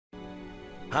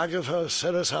Agatha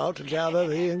set us out to gather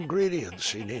the ingredients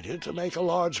she needed to make a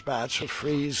large batch of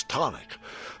freeze tonic.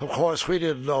 Of course, we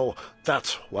didn't know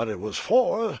that's what it was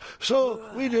for, so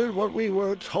we did what we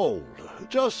were told,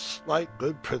 just like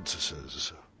good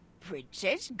princesses.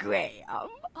 Princess Graham,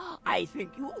 I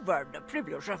think you've earned the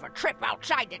privilege of a trip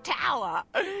outside the tower.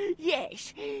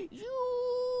 Yes,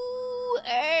 you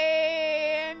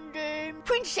and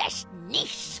Princess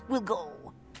Neese will go.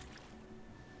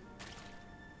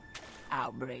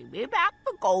 I'll bring me back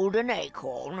the golden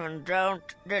acorn, and don't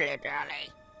dilly-dally.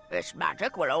 This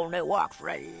magic will only work for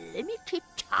a limited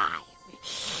time.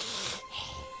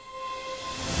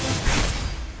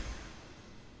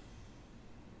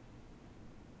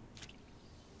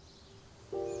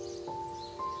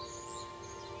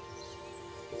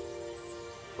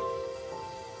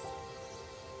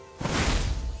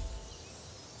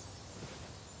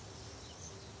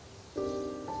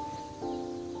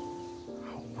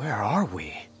 Where are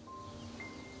we?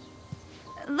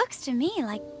 Looks to me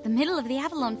like the middle of the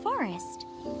Avalon Forest.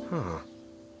 Huh.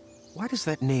 Why does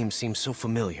that name seem so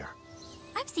familiar?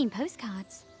 I've seen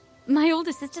postcards. My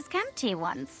older sisters camped here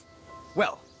once.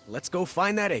 Well, let's go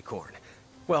find that acorn.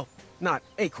 Well, not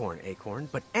acorn,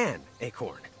 but an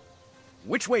acorn.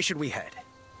 Which way should we head?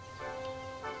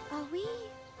 Are we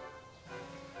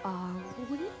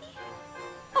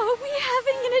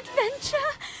having an adventure?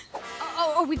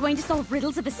 Are we going to solve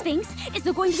riddles of a sphinx? Is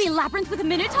there going to be a labyrinth with a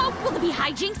minotaur? Will there be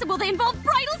hijinks, and will they involve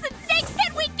bridles and snakes?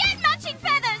 Can we get matching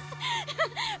feathers?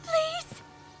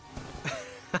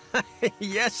 Please?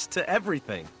 Yes to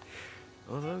everything.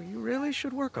 Although you really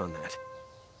should work on that.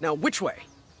 Now, which way?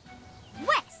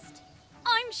 West.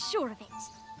 I'm sure of it.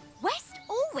 West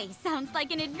always sounds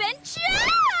like an adventure.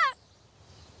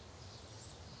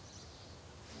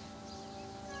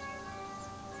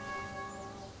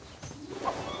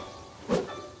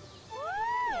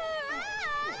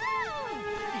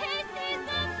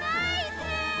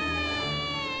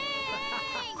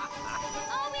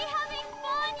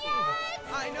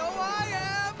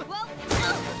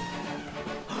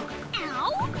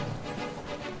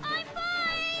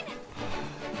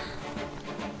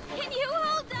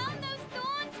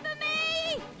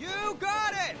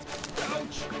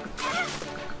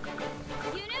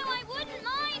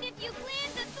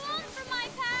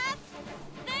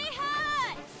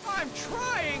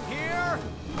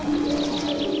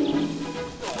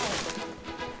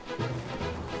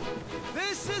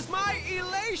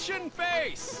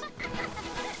 Face!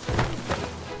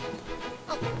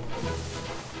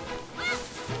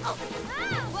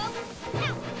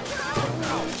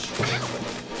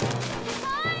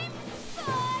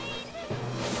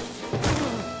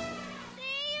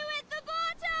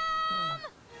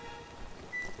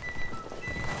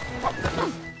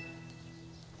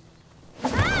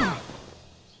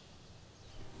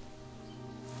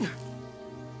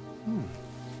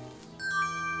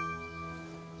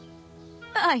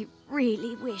 I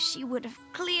really wish you would have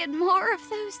cleared more of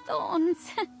those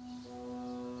thorns.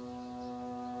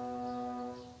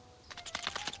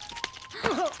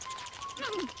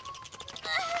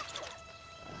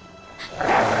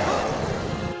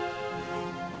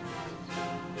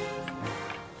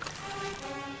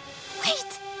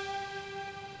 Wait!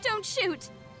 Don't shoot!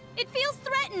 It feels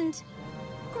threatened!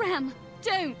 Graham,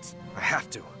 don't! I have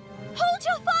to. Hold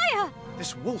your fire!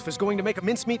 This wolf is going to make a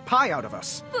mincemeat pie out of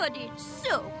us. But it's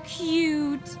so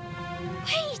cute.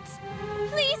 Wait!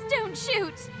 Please don't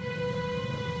shoot!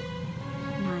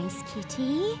 Nice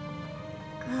kitty.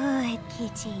 Good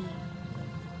kitty.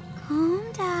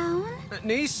 Calm down.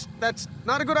 Neese, that's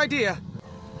not a good idea.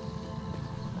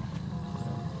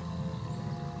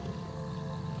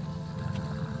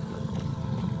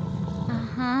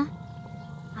 Uh-huh.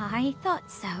 I thought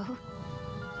so.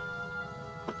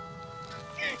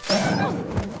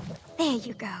 There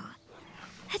you go.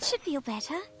 That should feel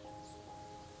better.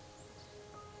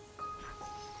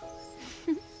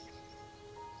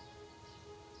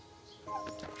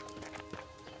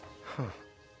 Huh.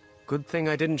 Good thing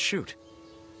I didn't shoot.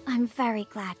 I'm very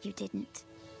glad you didn't.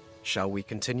 Shall we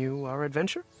continue our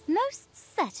adventure? Most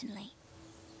certainly.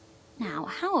 Now,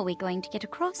 how are we going to get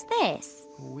across this?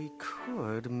 We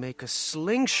could make a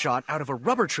slingshot out of a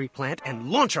rubber tree plant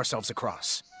and launch ourselves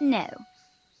across. No.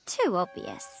 Too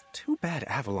obvious. Too bad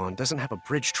Avalon doesn't have a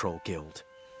bridge troll guild.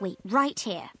 Wait, right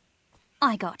here.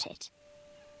 I got it.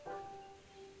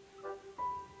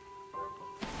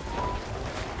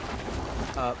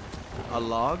 A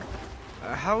log?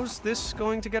 How's this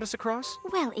going to get us across?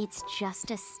 Well, it's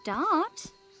just a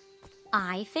start.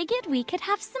 I figured we could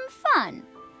have some fun.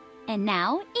 And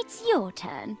now it's your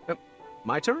turn.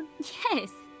 My turn?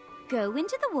 Yes. Go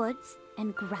into the woods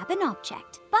and grab an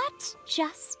object, but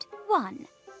just one.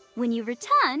 When you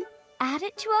return, add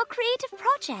it to our creative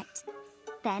project.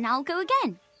 Then I'll go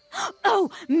again.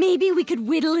 Oh, maybe we could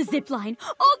whittle a zipline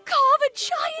or carve a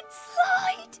giant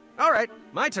slide. All right,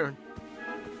 my turn.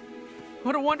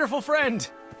 What a wonderful friend.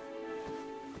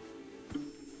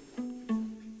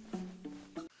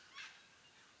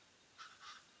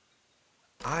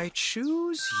 I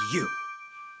choose you.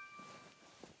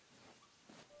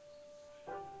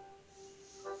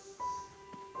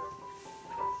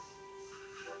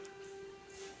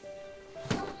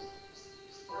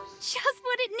 Just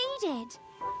what it needed.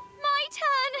 My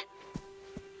turn.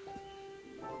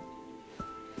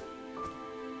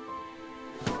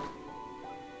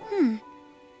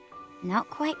 Not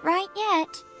quite right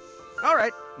yet. All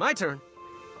right, my turn.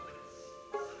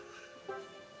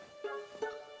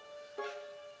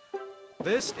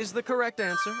 This is the correct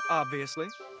answer, obviously.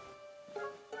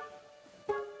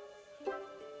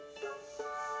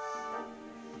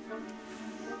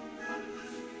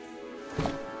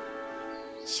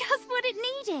 Just what it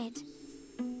needed.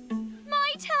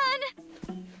 My turn.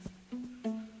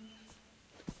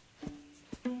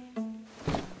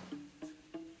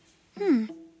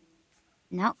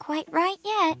 Not quite right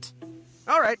yet.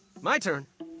 All right, my turn.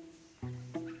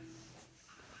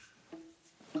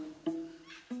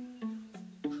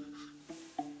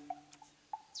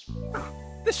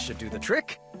 This should do the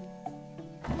trick.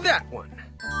 That one.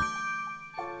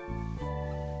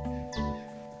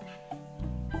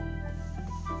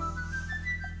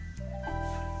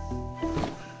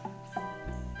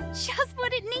 Just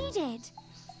what it needed.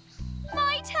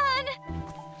 My turn.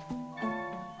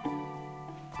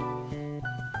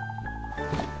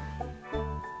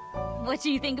 What do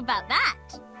you think about that?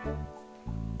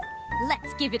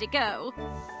 Let's give it a go.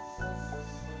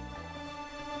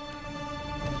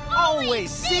 Always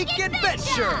seek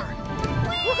adventure!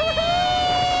 Woohoo!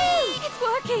 It's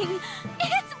working!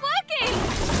 It's working!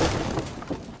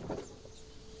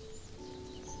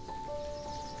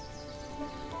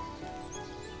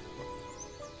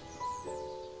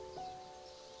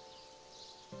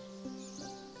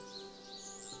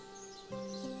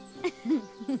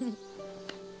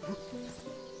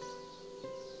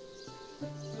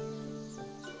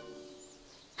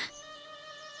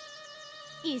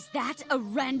 Is that a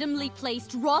randomly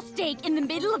placed raw steak in the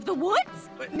middle of the woods?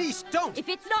 Neese, don't! If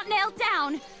it's not nailed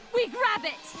down, we grab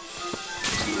it!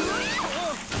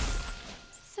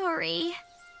 Sorry.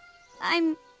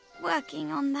 I'm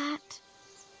working on that.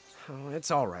 Oh,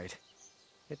 it's all right.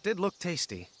 It did look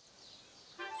tasty.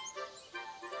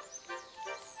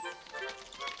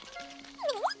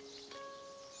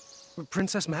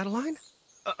 Princess Madeline?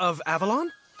 Of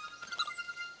Avalon?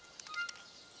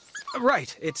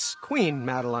 Right, it's Queen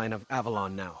Madeline of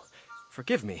Avalon now.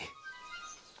 Forgive me.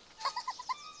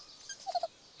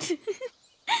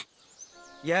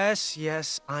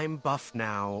 Yes, I'm buff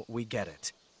now. We get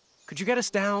it. Could you get us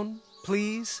down,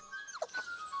 please?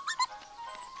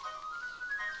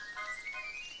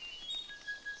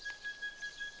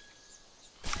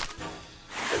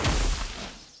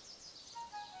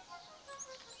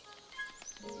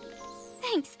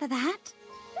 Thanks for that.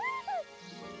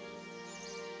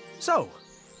 So,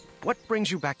 what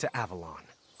brings you back to Avalon?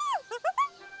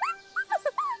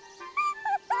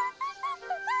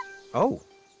 Oh,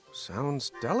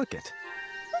 sounds delicate.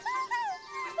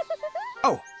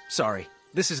 Oh, sorry.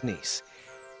 This is Neese.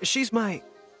 She's my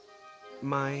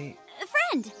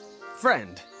Friend.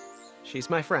 friend. She's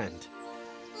my friend.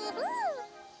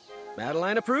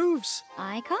 Madeline approves.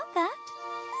 I caught that.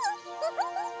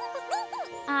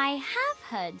 I have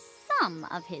heard some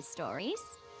of his stories.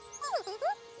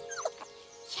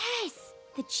 Yes,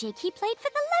 the jig he played for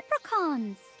the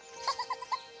leprechauns.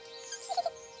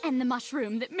 And the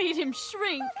mushroom that made him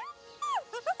shrink.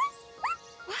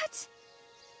 What?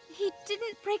 He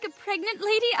didn't break a pregnant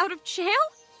lady out of jail?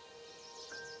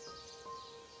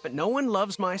 But no one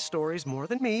loves my stories more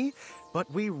than me,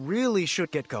 but we really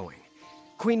should get going.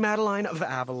 Queen Madeline of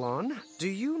Avalon, do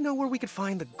you know where we could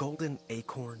find the golden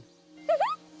acorn?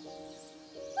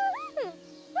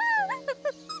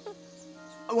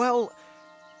 Well,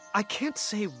 I can't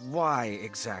say why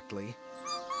exactly.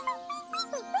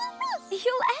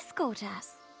 You'll escort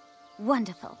us.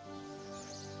 Wonderful.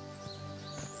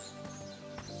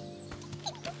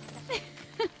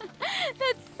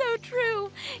 That's so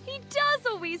true. He does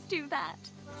always do that.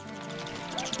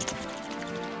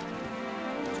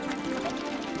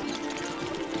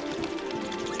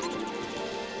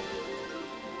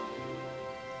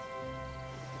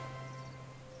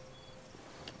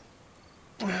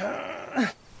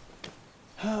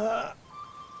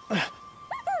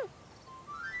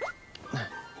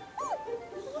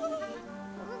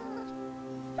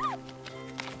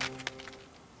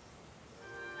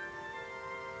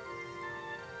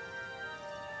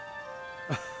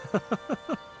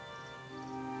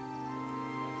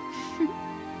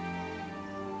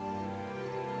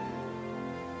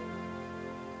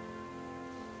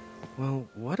 Well,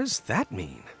 what does that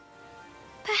mean?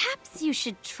 Perhaps you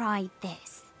should try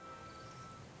this.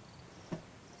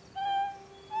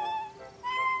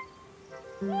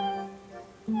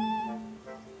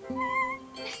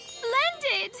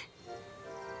 Splendid!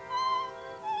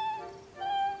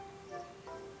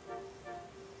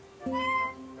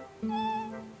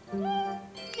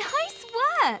 Nice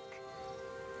work!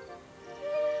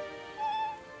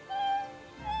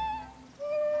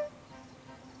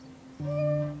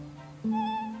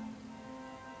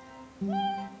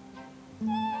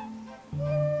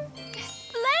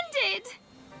 Splendid!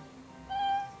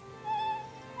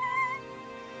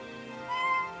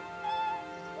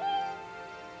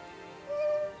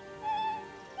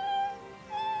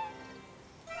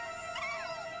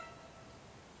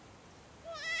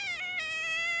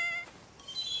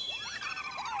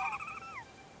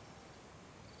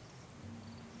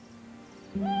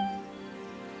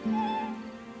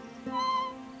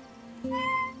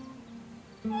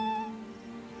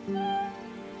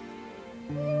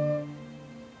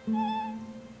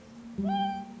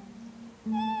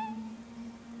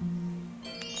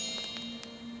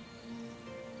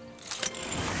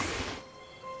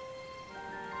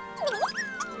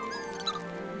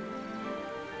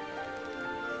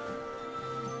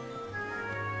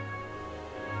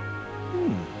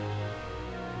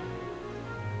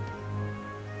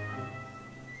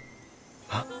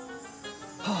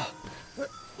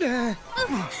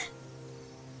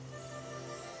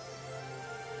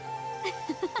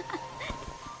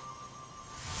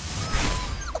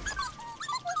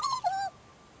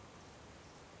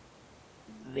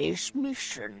 This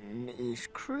mission is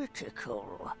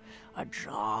critical. A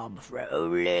job for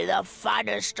only the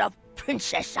finest of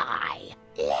Princess Eye.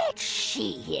 Let's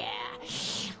see here.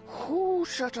 Who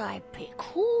should I pick?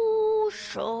 Who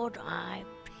should I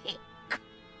pick?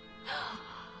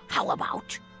 How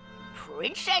about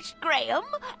Princess Graham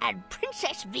and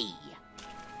Princess Vee?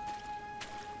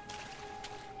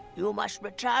 You must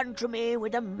return to me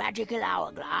with a magical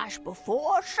hourglass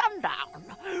before sundown,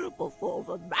 before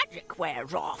the magic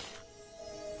wears off.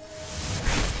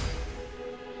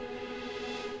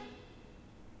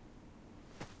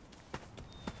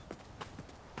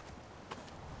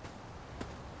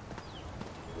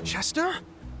 Chester?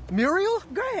 Muriel?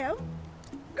 Graham?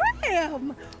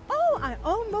 Graham! Oh, I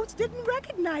almost didn't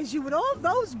recognize you with all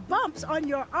those bumps on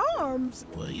your arms.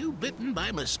 Were you bitten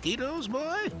by mosquitoes,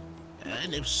 boy?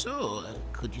 And if so,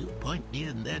 could you point me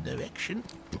in their direction?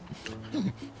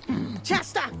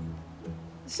 Chester!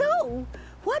 So,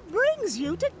 what brings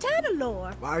you to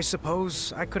Tanalore? I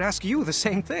suppose I could ask you the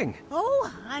same thing.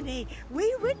 Oh, honey,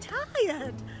 we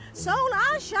retired. Sold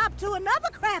our shop to another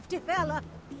crafty fella.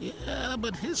 Yeah,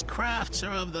 but his crafts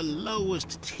are of the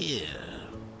lowest tier.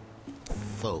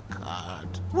 Folk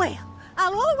art. Well,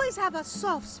 I'll always have a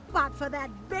soft spot for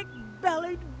that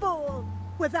big-bellied bull.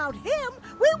 Without him,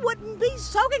 we wouldn't be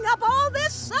soaking up all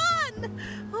this sun.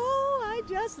 Oh, I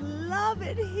just love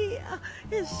it here.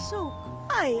 It's so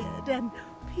quiet and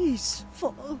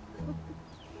peaceful.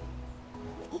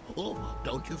 Oh,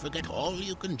 don't you forget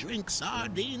all-you-can-drink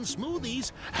sardine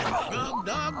smoothies and frog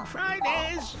dog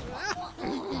Fridays.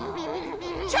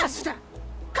 Chester,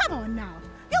 come on now.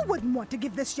 You wouldn't want to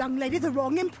give this young lady the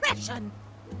wrong impression.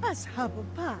 Us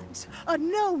Hubblepods are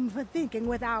known for thinking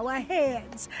with our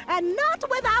heads and not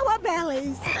with our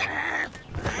bellies.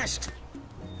 Fast.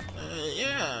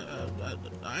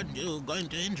 Aren't you going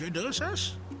to introduce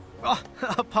us? Oh,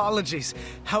 apologies.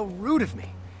 How rude of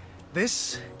me.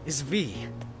 This is Vee.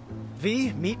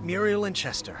 Vee, meet Muriel and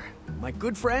Chester, my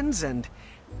good friends and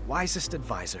wisest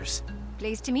advisors.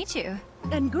 Pleased to meet you.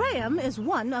 And Graham is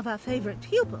one of our favorite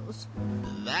pupils.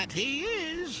 That he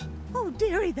is. Oh,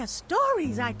 dearie, the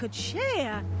stories I could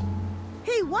share.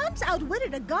 He once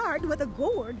outwitted a guard with a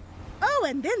gourd. Oh,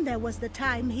 and then there was the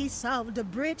time he solved a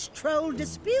bridge troll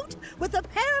dispute with a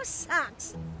pair of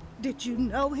socks. Did you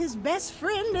know his best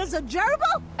friend is a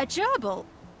gerbil? A gerbil?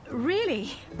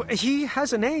 Really? But he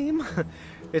has a name.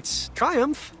 It's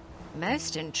Triumph.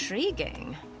 Most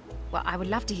intriguing. Well, I would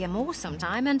love to hear more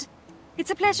sometime, and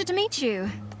it's a pleasure to meet you.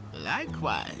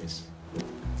 Likewise.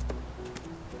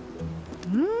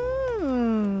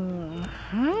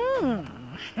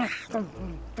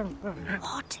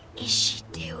 What is she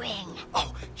doing?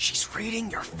 Oh, she's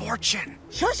reading your fortune.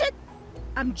 Shush it!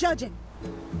 I'm judging.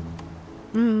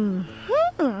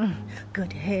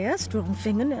 Good hair, strong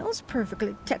fingernails,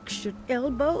 perfectly textured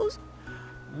elbows.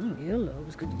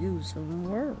 Earlobes could use some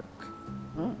work.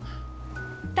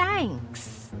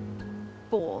 Thanks.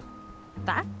 ball.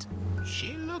 That?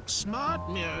 She looks smart,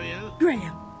 Muriel.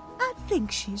 Graham, I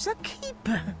think she's a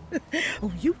keeper.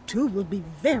 Oh, you two will be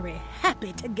very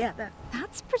happy together.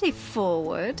 That's pretty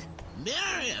forward.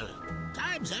 Muriel,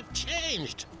 times have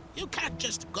changed. You can't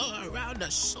just go around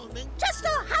assuming. Chester,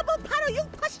 how about are you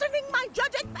questioning my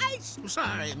judging face?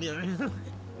 Sorry, Muriel.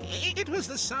 It was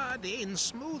the sardine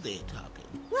smoothie talking.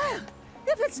 Well,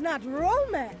 if it's not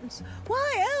romance,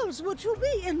 why else would you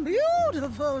be in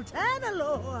beautiful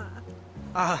Tanalore?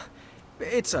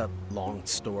 It's a long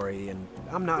story, and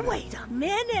I'm not... Wait a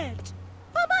minute.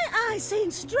 Are my eyes seen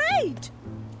straight?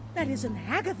 That isn't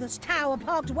Agatha's tower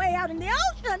parked way out in the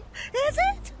ocean, is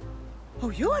it? Oh,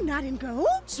 you're not in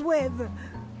cahoots with...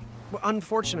 Well,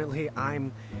 unfortunately,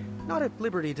 I'm not at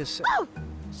liberty to say... Oh,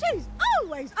 she's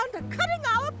always undercutting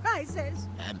our prices.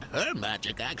 And her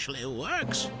magic actually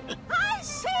works. I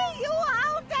see you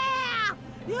out there!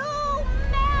 You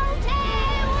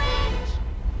melty witch!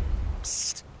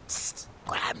 Psst, psst.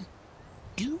 Graham,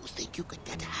 do you think you could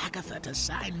get Agatha to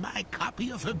sign my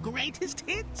copy of her greatest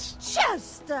hits?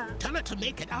 Chester! Tell her to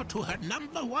make it out to her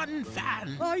 #1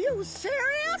 fan. Are you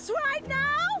serious right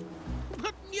now?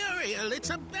 But Muriel, it's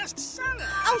a bestseller.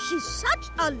 Oh, she's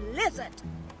such a lizard.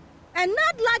 And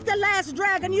not like the last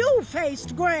dragon you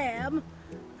faced, Graham.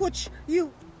 Which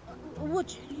you...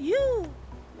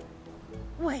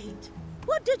 Wait,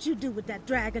 what did you do with that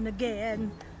dragon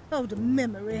again? Oh, the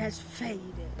memory has faded.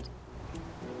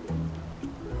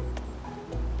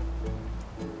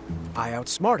 I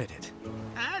outsmarted it.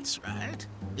 That's right.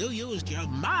 You used your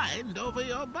mind over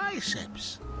your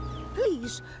biceps.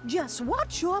 Please, just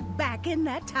watch your back in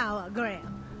that tower,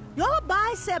 Graham. Your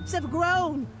biceps have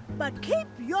grown, but keep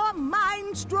your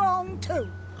mind strong,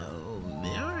 too. Oh,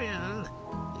 Muriel,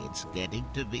 it's getting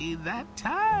to be that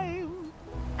time.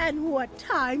 And what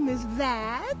time is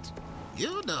that?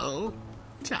 You know,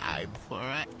 time for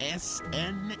a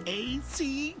snack.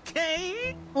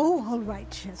 Oh, all right,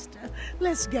 Chester.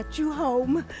 Let's get you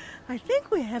home. I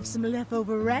think we have some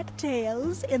leftover rat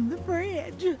tails in the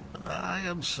fridge. I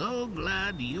am so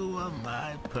glad you are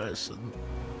my person.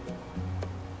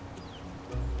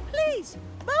 Please,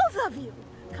 both of you,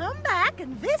 come back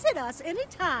and visit us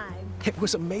anytime. It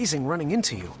was amazing running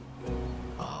into you.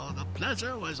 Oh, the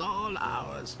pleasure was all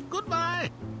ours.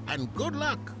 Goodbye, and good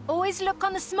luck. Always look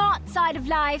on the smart side of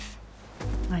life.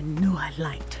 I knew I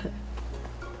liked her.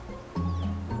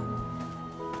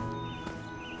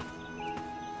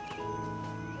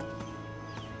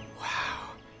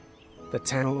 The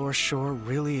Tanalore shore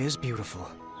really is beautiful.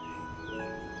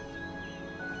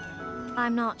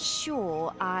 I'm not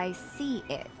sure I see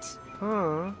it.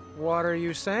 Huh? What are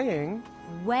you saying?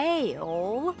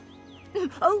 Whale?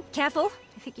 Oh, careful.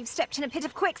 I think you've stepped in a pit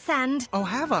of quicksand. Oh,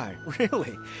 have I?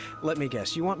 Really? Let me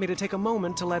guess, you want me to take a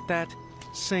moment to let that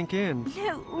sink in?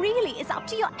 No, really, it's up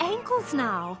to your ankles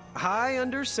now. I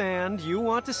understand you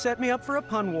want to set me up for a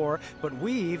pun war, but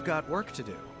we've got work to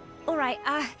do. All right,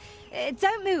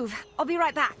 don't move. I'll be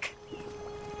right back.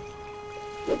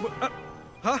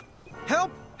 Huh?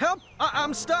 Help! Help!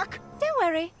 I'm stuck! Don't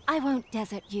worry, I won't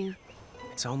desert you.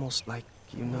 It's almost like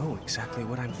you know exactly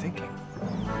what I'm thinking.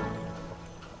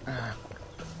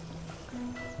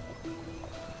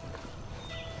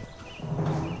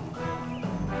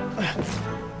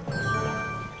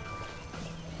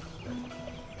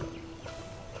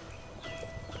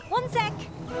 One sec.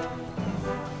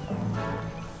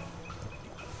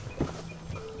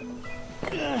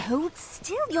 Hold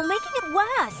still, you're making it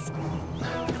worse.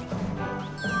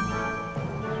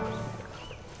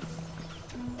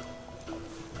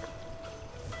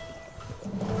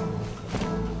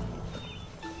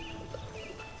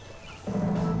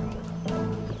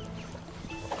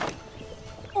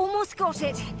 Almost got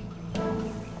it.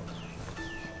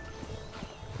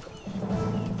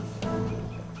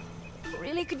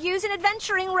 Really could use an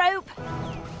adventuring rope.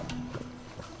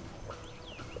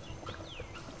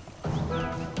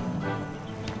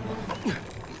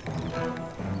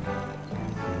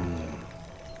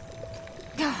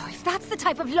 Oh, if that's the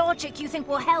type of logic you think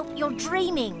will help, you're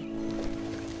dreaming.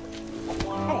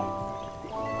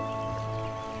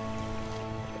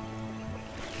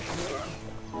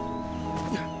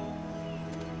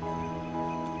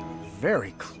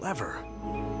 Very clever.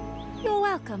 You're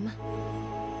welcome.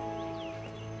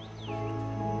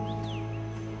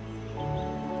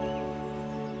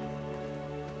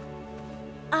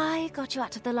 I got you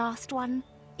out of the last one.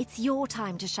 It's your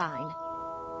time to shine.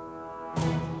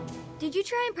 Did you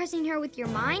try impressing her with your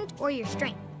mind or your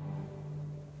strength?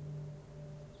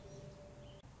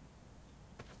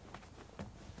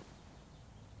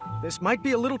 This might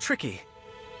be a little tricky.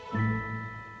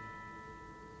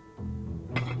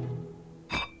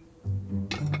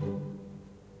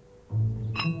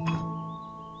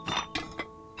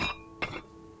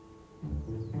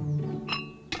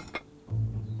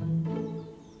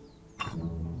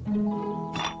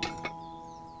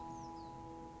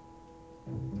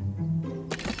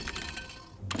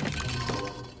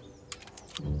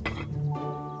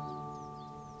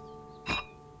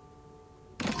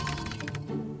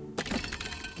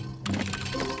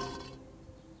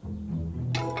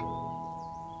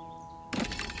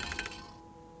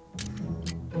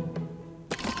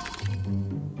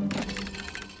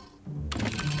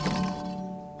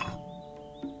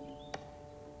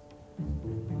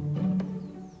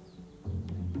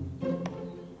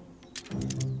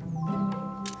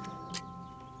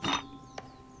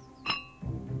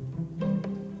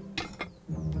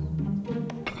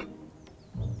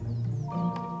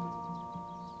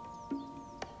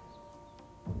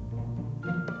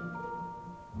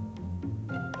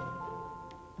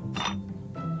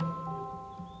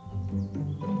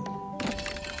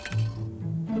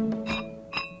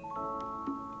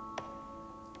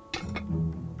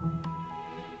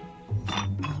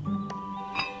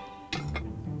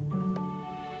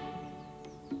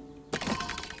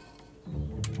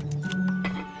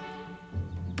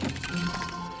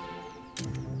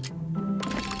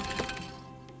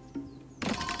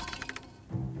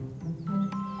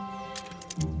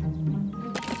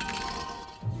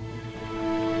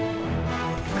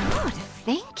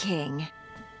 king.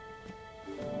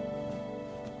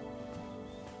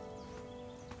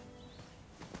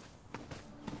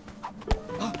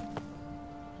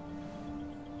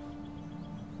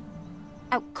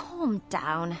 Oh, calm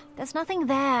down. There's nothing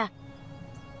there.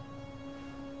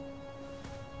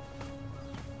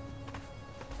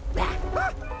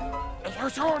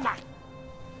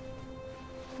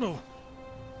 No.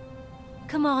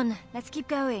 Come on, let's keep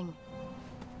going.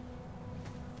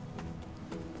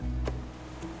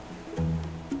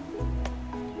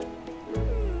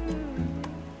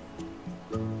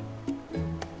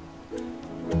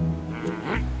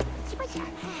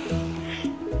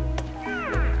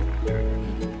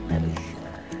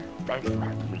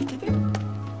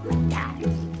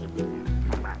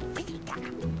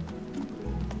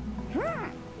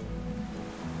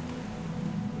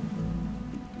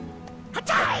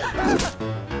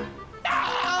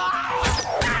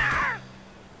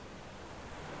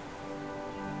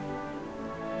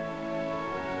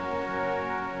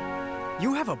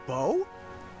 You have a bow?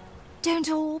 Don't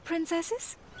all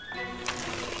princesses?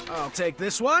 I'll take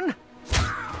this one.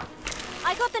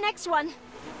 I got the next one.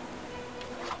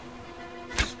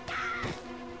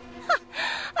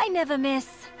 I never miss.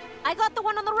 I got the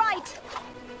one on the right.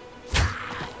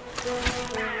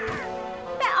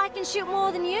 Bet I can shoot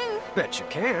more than you. Bet you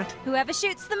can't. Whoever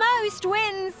shoots the most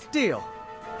wins. Deal.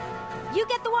 You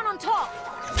get the one on top.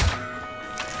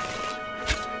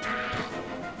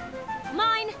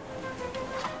 Mine.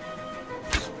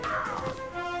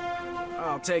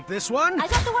 I'll take this one. I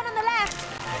got the one on the left.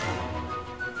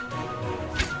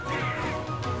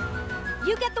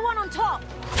 You get the one on top.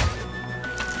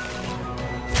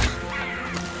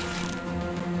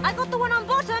 I got the one on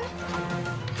bottom.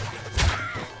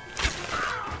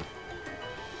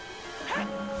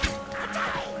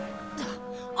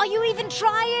 Are you even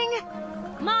trying?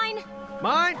 Mine.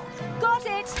 Mine. Got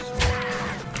it.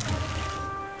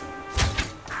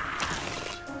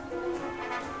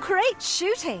 Great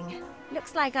shooting.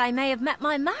 Looks like I may have met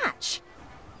my match.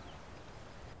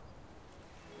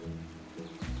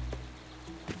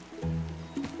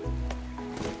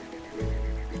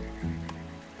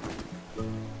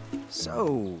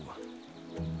 So,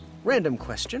 random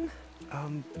question.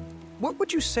 What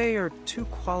would you say are two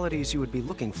qualities you would be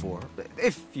looking for,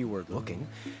 if you were looking,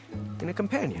 in a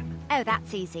companion? Oh,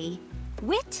 that's easy.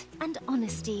 Wit and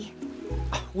honesty.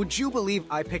 Would you believe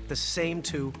I picked the same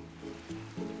two?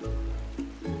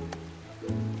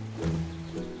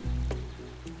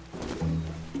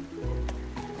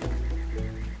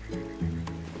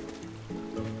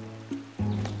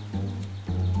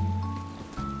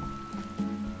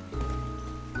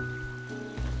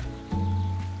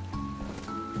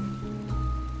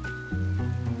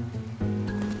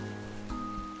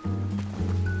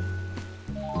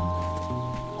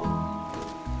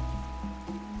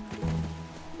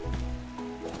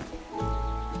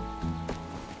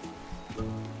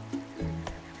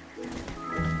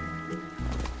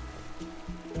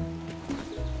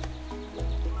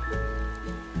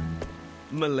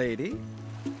 Milady?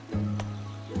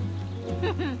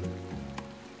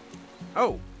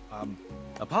 Oh,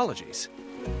 apologies.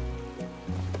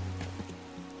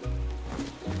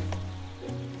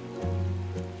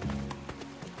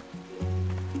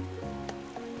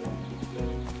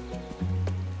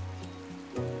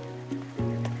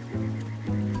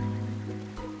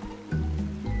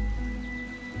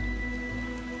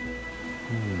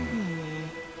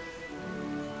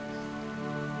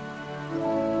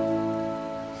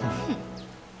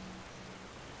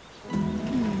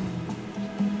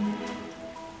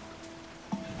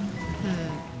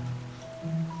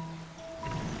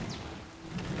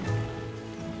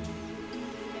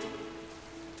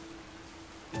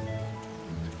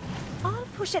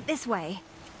 Push it this way.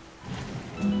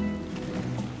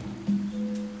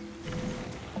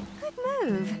 Good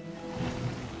move.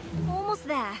 Almost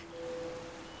there.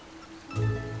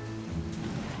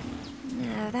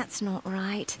 No, that's not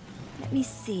right. Let me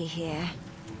see here.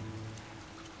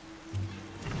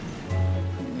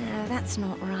 No, that's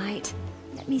not right.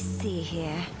 Let me see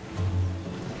here.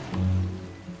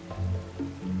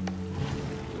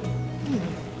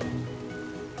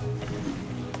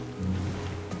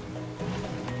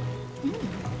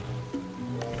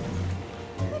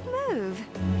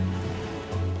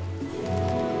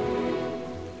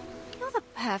 You're the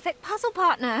perfect puzzle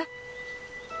partner.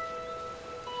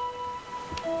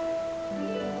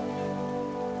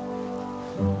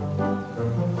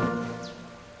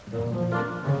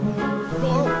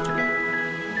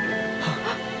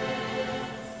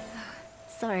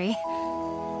 Sorry.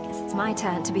 Guess it's my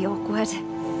turn to be awkward.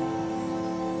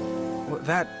 Well,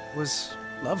 that was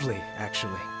lovely,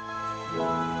 actually.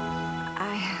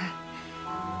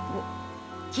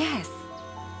 Yes.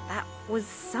 That was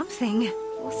something,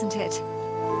 wasn't it?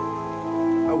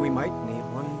 Oh, we might need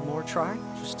one more try,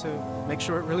 just to make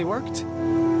sure it really worked.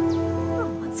 Well,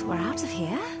 once we're out of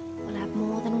here...